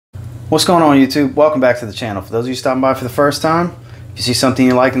What's going on, YouTube? Welcome back to the channel. For those of you stopping by for the first time, if you see something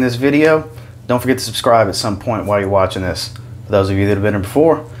you like in this video, don't forget to subscribe at some point while you're watching this. For those of you that have been here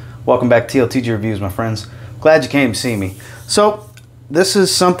before, welcome back to TLTG Reviews, my friends. Glad you came to see me. So this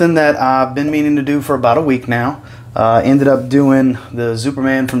is something that I've been meaning to do for about a week now. Ended up doing the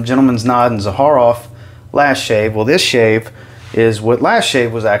Superman from Gentleman's Nod and Zaharoff last shave. Well, this shave is what last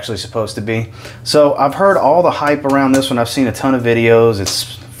shave was actually supposed to be. So I've heard all the hype around this one. I've seen a ton of videos.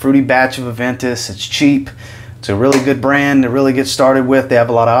 It's fruity batch of Aventus. It's cheap. It's a really good brand to really get started with. They have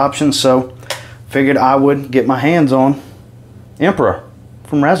a lot of options, so figured I would get my hands on Emperor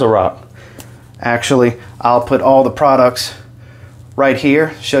from Razorock. Actually, I'll put all the products right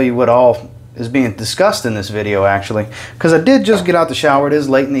here, show you what all is being discussed in this video, actually, because I did just get out the shower. It is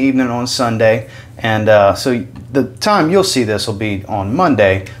late in the evening on Sunday, and so the time you'll see this will be on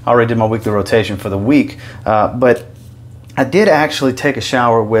Monday. I already did my weekly rotation for the week, but I did actually take a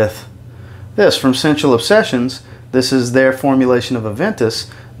shower with this from SCENTual Obsessions. This is their formulation of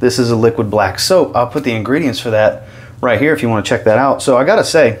Aventus. This is a liquid black soap. I'll put the ingredients for that right here if you want to check that out. So I gotta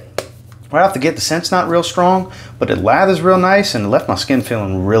say, right off the get, the scent's not real strong, but it lathers real nice and left my skin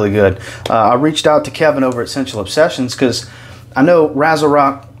feeling really good. I reached out to Kevin over at SCENTual Obsessions because I know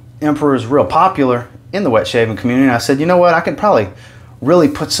Razorock Emperor is real popular in the wet shaving community. And I said, you know what, I could probably really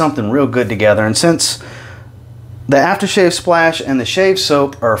put something real good together. And since the aftershave splash and the shave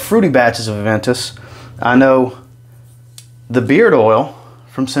soap are fruity batches of Aventus, I know the beard oil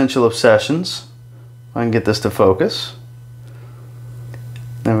from SCENTual Obsessions, if I can get this to focus.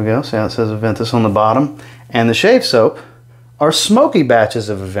 There we go. See how it says Aventus on the bottom? And the shave soap are smoky batches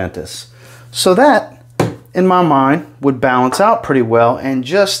of Aventus. So that, in my mind, would balance out pretty well. And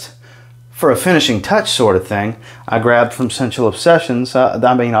just for a finishing touch sort of thing, I grabbed from SCENTual Obsessions, I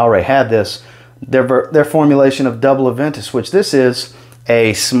already had this, their formulation of double Aventus, which this is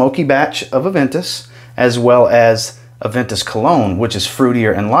a smoky batch of Aventus, as well as Aventus Cologne, which is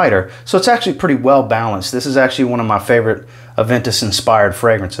fruitier and lighter. So it's actually pretty well balanced. This is actually one of my favorite Aventus inspired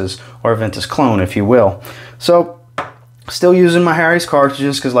fragrances, or Aventus clone, if you will. So still using my Harry's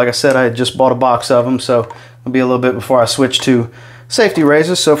cartridges because, like I said, I had just bought a box of them, so it'll be a little bit before I switch to safety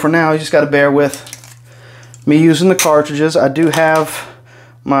razors. So for now, you just got to bear with me using the cartridges. I do have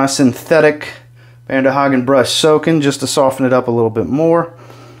my synthetic Van der Hagen brush soaking just to soften it up a little bit more.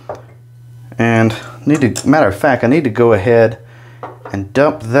 And matter of fact, I need to go ahead and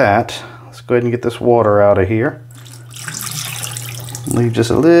dump that. Let's go ahead and get this water out of here. Leave just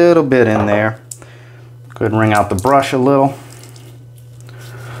a little bit in there. Go ahead and wring out the brush a little.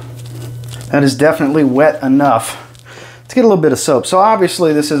 That is definitely wet enough to get a little bit of soap. So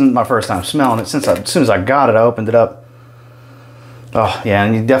obviously this isn't my first time smelling it. As soon as I got it, I opened it up. Oh yeah,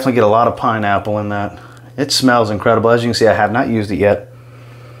 and you definitely get a lot of pineapple in that. It smells incredible. As you can see, I have not used it yet.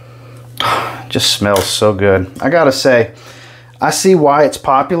 It just smells so good. I gotta say, I see why it's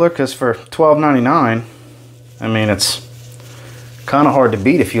popular, because for $12.99, I mean, it's kind of hard to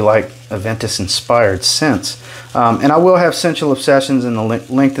beat if you like Aventus inspired scents. And I will have SCENTual Obsessions in the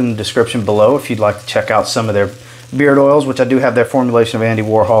linked in the description below if you'd like to check out some of their beard oils, which I do have their formulation of Andy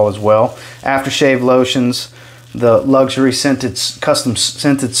Warhol as well. Aftershave lotions, the luxury scented, custom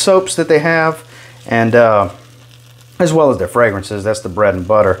scented soaps that they have, and as well as their fragrances. That's the bread and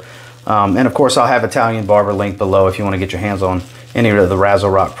butter. And of course, I'll have Italian Barber linked below if you want to get your hands on any of the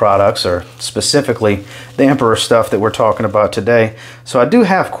Razorock products, or specifically the Emperor stuff that we're talking about today. So I do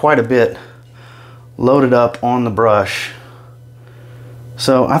have quite a bit loaded up on the brush.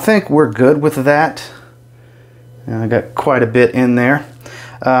 So I think we're good with that. And I got quite a bit in there.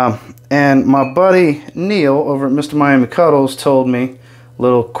 And my buddy Neil over at Mr. Miami Cuddles told me, a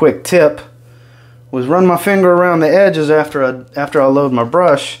little quick tip, was run my finger around the edges after I load my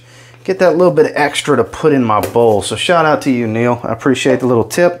brush. Get that little bit extra to put in my bowl. So shout out to you, Neil. I appreciate the little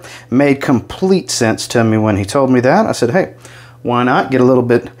tip. Made complete sense to me when he told me that. I said, hey, why not get a little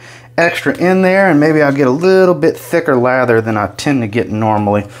bit extra in there, and maybe I'll get a little bit thicker lather than I tend to get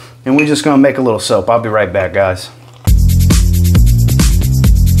normally. And we're just gonna make a little soap. I'll be right back, guys.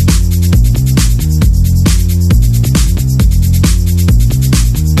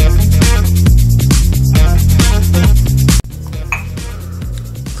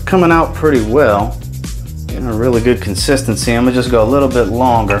 Coming out pretty well, getting a really good consistency. I'm gonna just go a little bit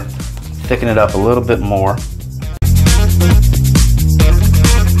longer, thicken it up a little bit more.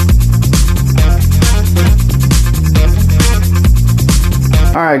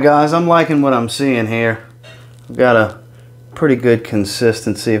 All right, guys, I'm liking what I'm seeing here. I've got a pretty good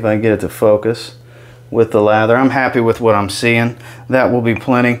consistency if I can get it to focus with the lather. I'm happy with what I'm seeing. That will be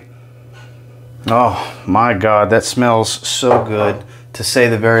plenty. Oh my God, that smells so good. to say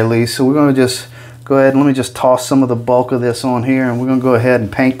the very least. So we're going to just go ahead and let me just toss some of the bulk of this on here, and we're going to go ahead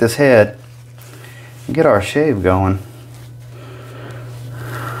and paint this head and get our shave going.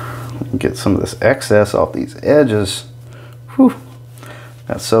 Get some of this excess off these edges. Whew.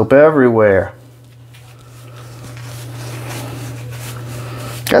 Got soap everywhere.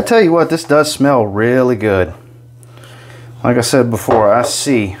 Gotta tell you what, this does smell really good. Like I said before, I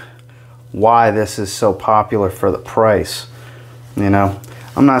see why this is so popular for the price. You know,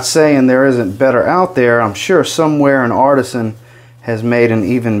 I'm not saying there isn't better out there. I'm sure somewhere an artisan has made an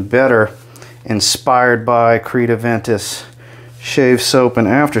even better, inspired by Creed Aventus shave soap and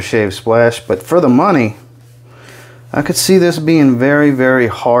aftershave splash, but for the money, I could see this being very, very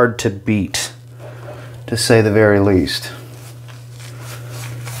hard to beat, to say the very least.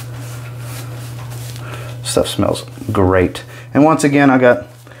 Stuff smells great. And once again, I got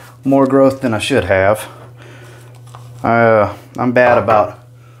more growth than I should have. I'm bad about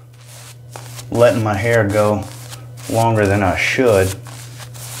letting my hair go longer than I should.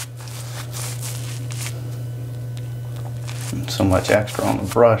 So much extra on the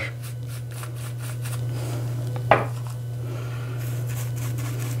brush.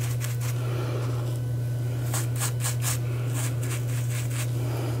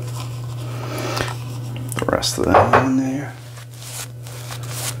 The rest of that in there.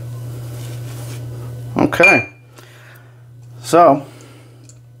 Okay. So,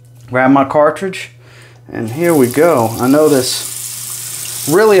 grab my cartridge, and here we go. I know this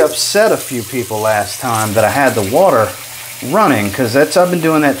really upset a few people last time that I had the water running, because I've been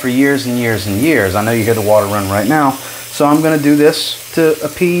doing that for years and years and years. I know you hear the water run right now, so I'm going to do this to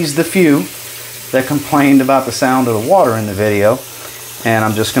appease the few that complained about the sound of the water in the video. And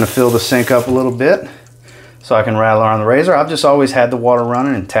I'm just going to fill the sink up a little bit so I can rattle around the razor. I've just always had the water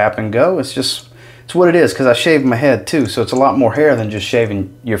running and tap and go. It's what it is, because I shaved my head too, so it's a lot more hair than just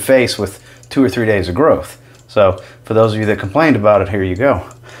shaving your face with 2 or 3 days of growth. So for those of you that complained about it, here you go.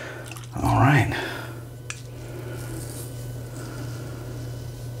 All right.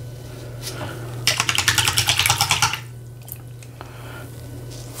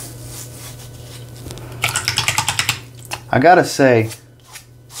 I gotta say,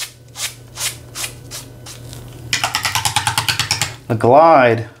 the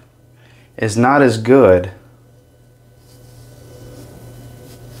glide is not as good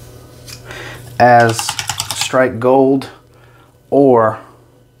as Strike Gold or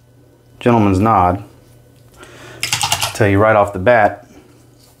Gentleman's Nod. I'll tell you right off the bat,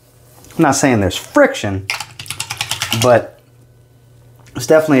 I'm not saying there's friction, but it's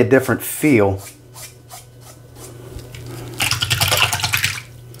definitely a different feel.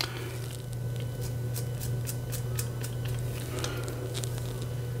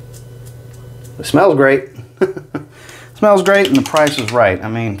 It smells great. Smells great, and the price is right. I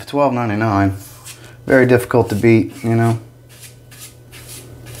mean, $12.99, very difficult to beat, you know.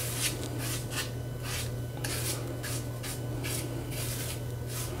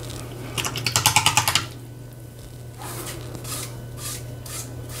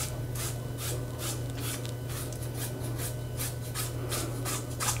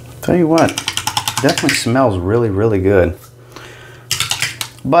 Tell you what, definitely smells really, really good.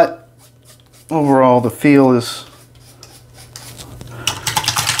 But overall, the feel is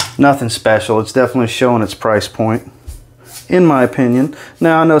nothing special. It's definitely showing its price point, in my opinion.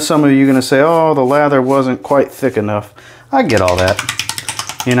 Now, I know some of you are going to say, oh, the lather wasn't quite thick enough. I get all that.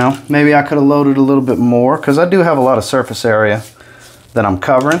 You know, maybe I could have loaded a little bit more, because I do have a lot of surface area that I'm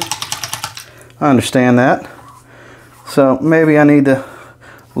covering. I understand that. So maybe I need to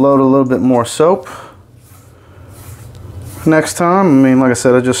load a little bit more soap next time. I mean, like I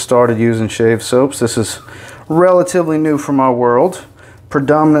said, I just started using shave soaps. This is relatively new for my world.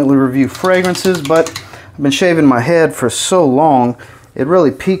 Predominantly review fragrances, but I've been shaving my head for so long, it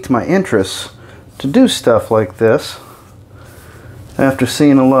really piqued my interest to do stuff like this. After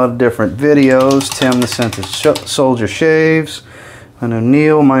seeing a lot of different videos, Tim the Scented Soldier shaves. I know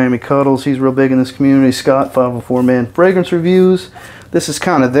Neil, Miami Cuddles, he's real big in this community. Scott, 504 Man Fragrance Reviews. This is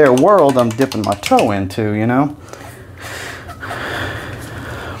kind of their world I'm dipping my toe into, you know.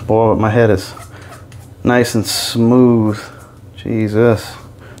 Boy, my head is nice and smooth. Jesus.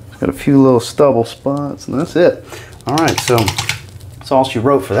 It's got a few little stubble spots, and that's it. Alright, so that's all she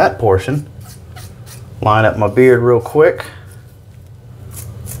wrote for that portion. Line up my beard real quick.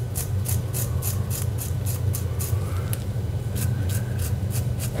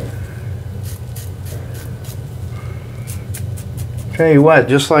 Tell you what,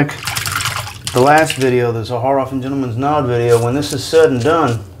 just like the last video, the Zaharoff and Gentleman's Nod video, when this is said and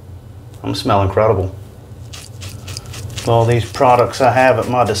done, I'm smelling incredible. with all these products I have at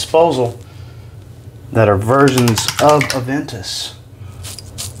my disposal that are versions of Aventus.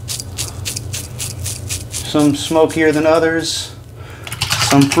 Some smokier than others,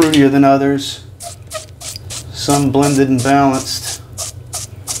 some fruitier than others, some blended and balanced.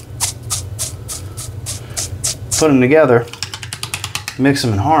 Put them together, mix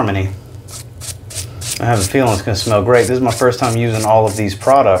them in harmony. I have a feeling it's going to smell great. This is my first time using all of these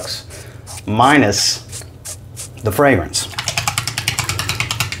products, minus the fragrance.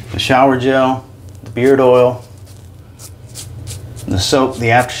 The shower gel, the beard oil, the soap, the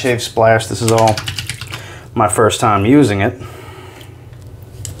aftershave splash. This is all my first time using it.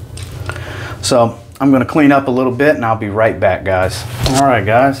 So I'm going to clean up a little bit and I'll be right back, guys. All right,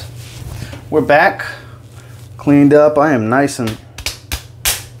 guys, we're back. Cleaned up. I am nice and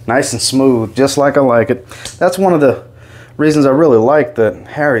smooth, just like I like it. That's one of the reasons I really like the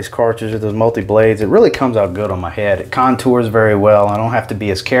Harry's cartridge with those multi-blades. It really comes out good on my head. It contours very well. I don't have to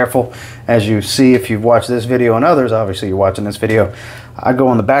be as careful as you see if you've watched this video and others. Obviously, you're watching this video. I go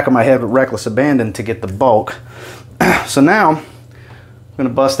on the back of my head with reckless abandon to get the bulk. So now I'm going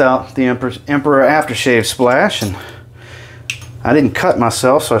to bust out the Emperor aftershave splash, and I didn't cut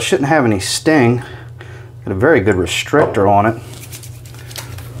myself, so I shouldn't have any sting. Got a very good restrictor on it.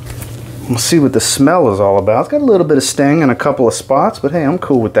 We'll see what the smell is all about. It's got a little bit of sting in a couple of spots, but hey, I'm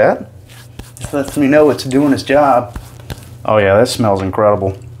cool with that. It lets me know it's doing its job. Oh yeah, that smells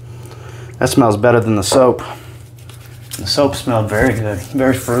incredible. That smells better than the soap. The soap smelled very good,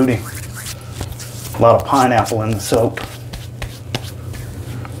 very fruity. A lot of pineapple in the soap.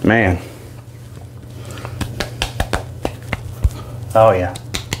 Man. Oh yeah.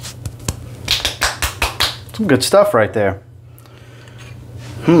 Some good stuff right there.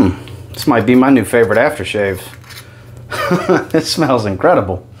 This might be my new favorite aftershave. It smells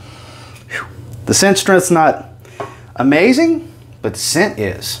incredible. The scent strength's not amazing, but the scent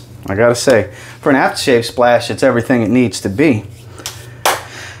is. I gotta say, for an aftershave splash, it's everything it needs to be.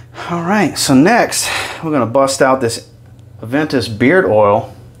 All right, so next, we're gonna bust out this Aventus beard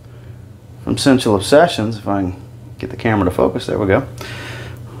oil from SCENTual Obsessions. If I can get the camera to focus, there we go.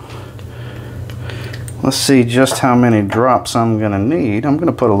 Let's see just how many drops I'm gonna need. I'm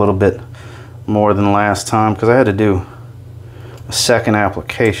gonna put a little bit more than last time because I had to do a second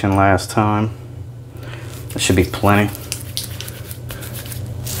application last time. That should be plenty.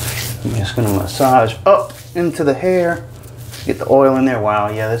 I'm just gonna massage up into the hair, get the oil in there.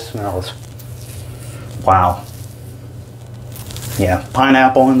 Wow, yeah, this smells, wow. Yeah,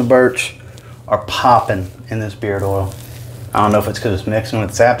 pineapple and the birch are popping in this beard oil. I don't know if it's because it's mixing with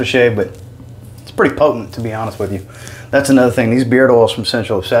its aftershave, but it's pretty potent, to be honest with you. That's another thing. These beard oils from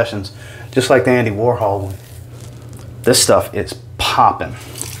SCENTual Obsessions, just like the Andy Warhol one, this stuff is popping.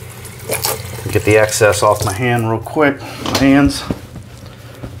 Get the excess off my hand real quick. My hands.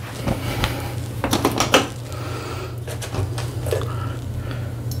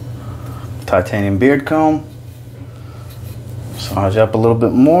 Titanium beard comb. Massage up a little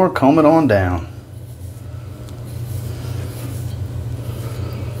bit more, comb it on down.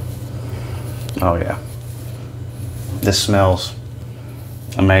 Oh yeah, this smells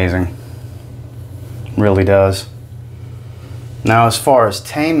amazing, really does. Now as far as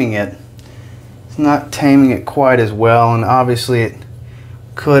taming it, it's not taming it quite as well, and obviously it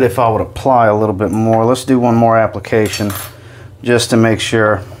could if I would apply a little bit more. Let's do one more application just to make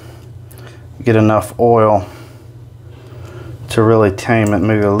sure we get enough oil to really tame it,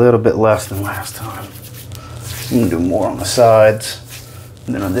 maybe a little bit less than last time. I'm gonna do more on the sides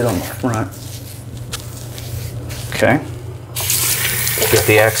than I did on the front. Okay, get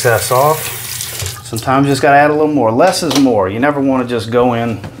the excess off. Sometimes you just gotta add a little more. Less is more. You never wanna just go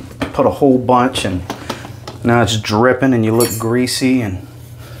in, put a whole bunch, and now it's dripping and you look greasy, and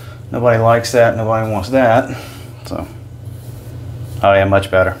nobody likes that, nobody wants that. So, oh yeah, much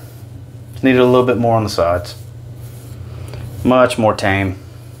better. Just needed a little bit more on the sides. Much more tame.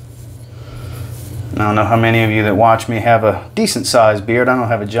 I don't know how many of you that watch me have a decent sized beard. I don't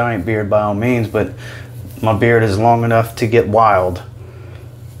have a giant beard by all means, but my beard is long enough to get wild.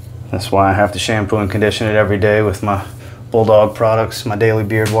 That's why I have to shampoo and condition it every day with my Bulldog products, my daily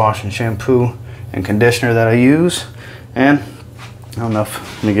beard wash and shampoo and conditioner that I use. And I don't know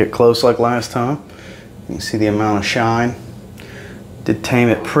if, let me get close like last time. You can see the amount of shine. Did tame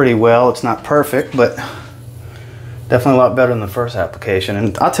it pretty well. It's not perfect, but definitely a lot better than the first application.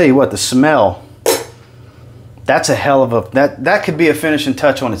 And I'll tell you what, the smell, that's a hell of a, that could be a finishing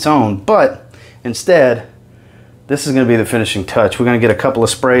touch on its own, but instead, this is going to be the finishing touch. We're going to get a couple of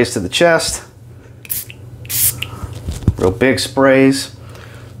sprays to the chest. Real big sprays.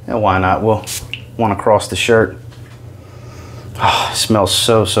 And why not? We'll one across the shirt. Oh, it smells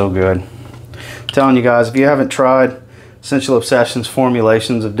so, so good. I'm telling you guys, if you haven't tried SCENTual Obsessions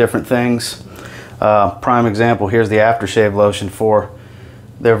formulations of different things, prime example, here's the aftershave lotion for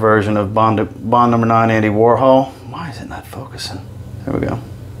their version of Bond number 9 Andy Warhol. Why is it not focusing? There we go.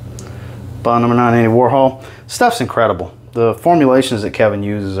 Bond number 9 Andy Warhol. Stuff's incredible. The formulations that Kevin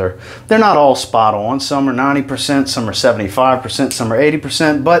uses they're not all spot on. Some are 90%, some are 75%, some are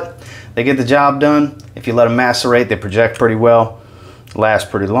 80%, but they get the job done. If you let them macerate, they project pretty well, last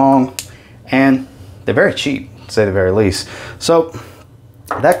pretty long, and they're very cheap, to say the very least. So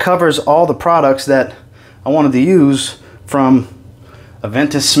that covers all the products that I wanted to use, from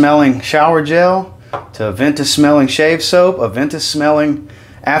Aventus smelling shower gel to Aventus smelling shave soap, Aventus smelling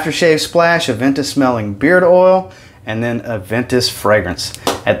aftershave splash, Aventus smelling beard oil, and then Aventus fragrance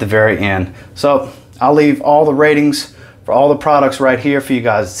at the very end. So I'll leave all the ratings for all the products right here for you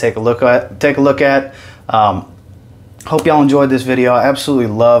guys to take a look at. Hope y'all enjoyed this video. I absolutely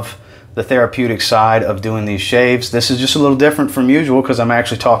love the therapeutic side of doing these shaves. This is just a little different from usual because I'm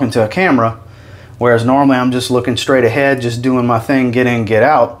actually talking to a camera, whereas normally I'm just looking straight ahead, just doing my thing, get in, get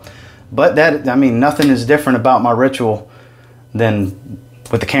out. But that, I mean, nothing is different about my ritual than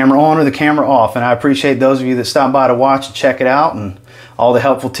with the camera on or the camera off. And I appreciate those of you that stop by to watch and check it out, and all the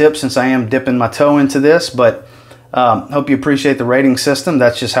helpful tips, since I am dipping my toe into this. But hope you appreciate the rating system.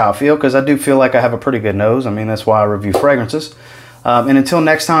 That's just how I feel, because I do feel like I have a pretty good nose. I mean, that's why I review fragrances. And until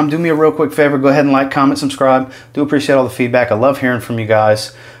next time, do me a real quick favor. Go ahead and like, comment, subscribe. Do appreciate all the feedback. I love hearing from you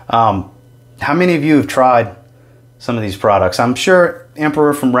guys. How many of you have tried some of these products? I'm sure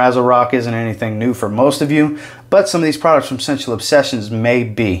Emperor from Razorock isn't anything new for most of you, but some of these products from SCENTual Obsessions may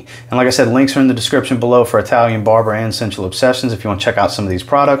be. And like I said, links are in the description below for Italian Barber and SCENTual Obsessions if you want to check out some of these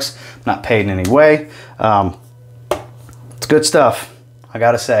products. I'm not paid in any way. It's good stuff, I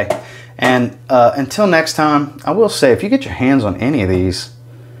gotta say. And until next time, I will say, if you get your hands on any of these,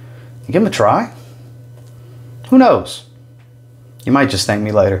 you give them a try. Who knows? You might just thank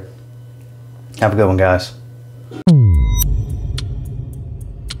me later. Have a good one, guys.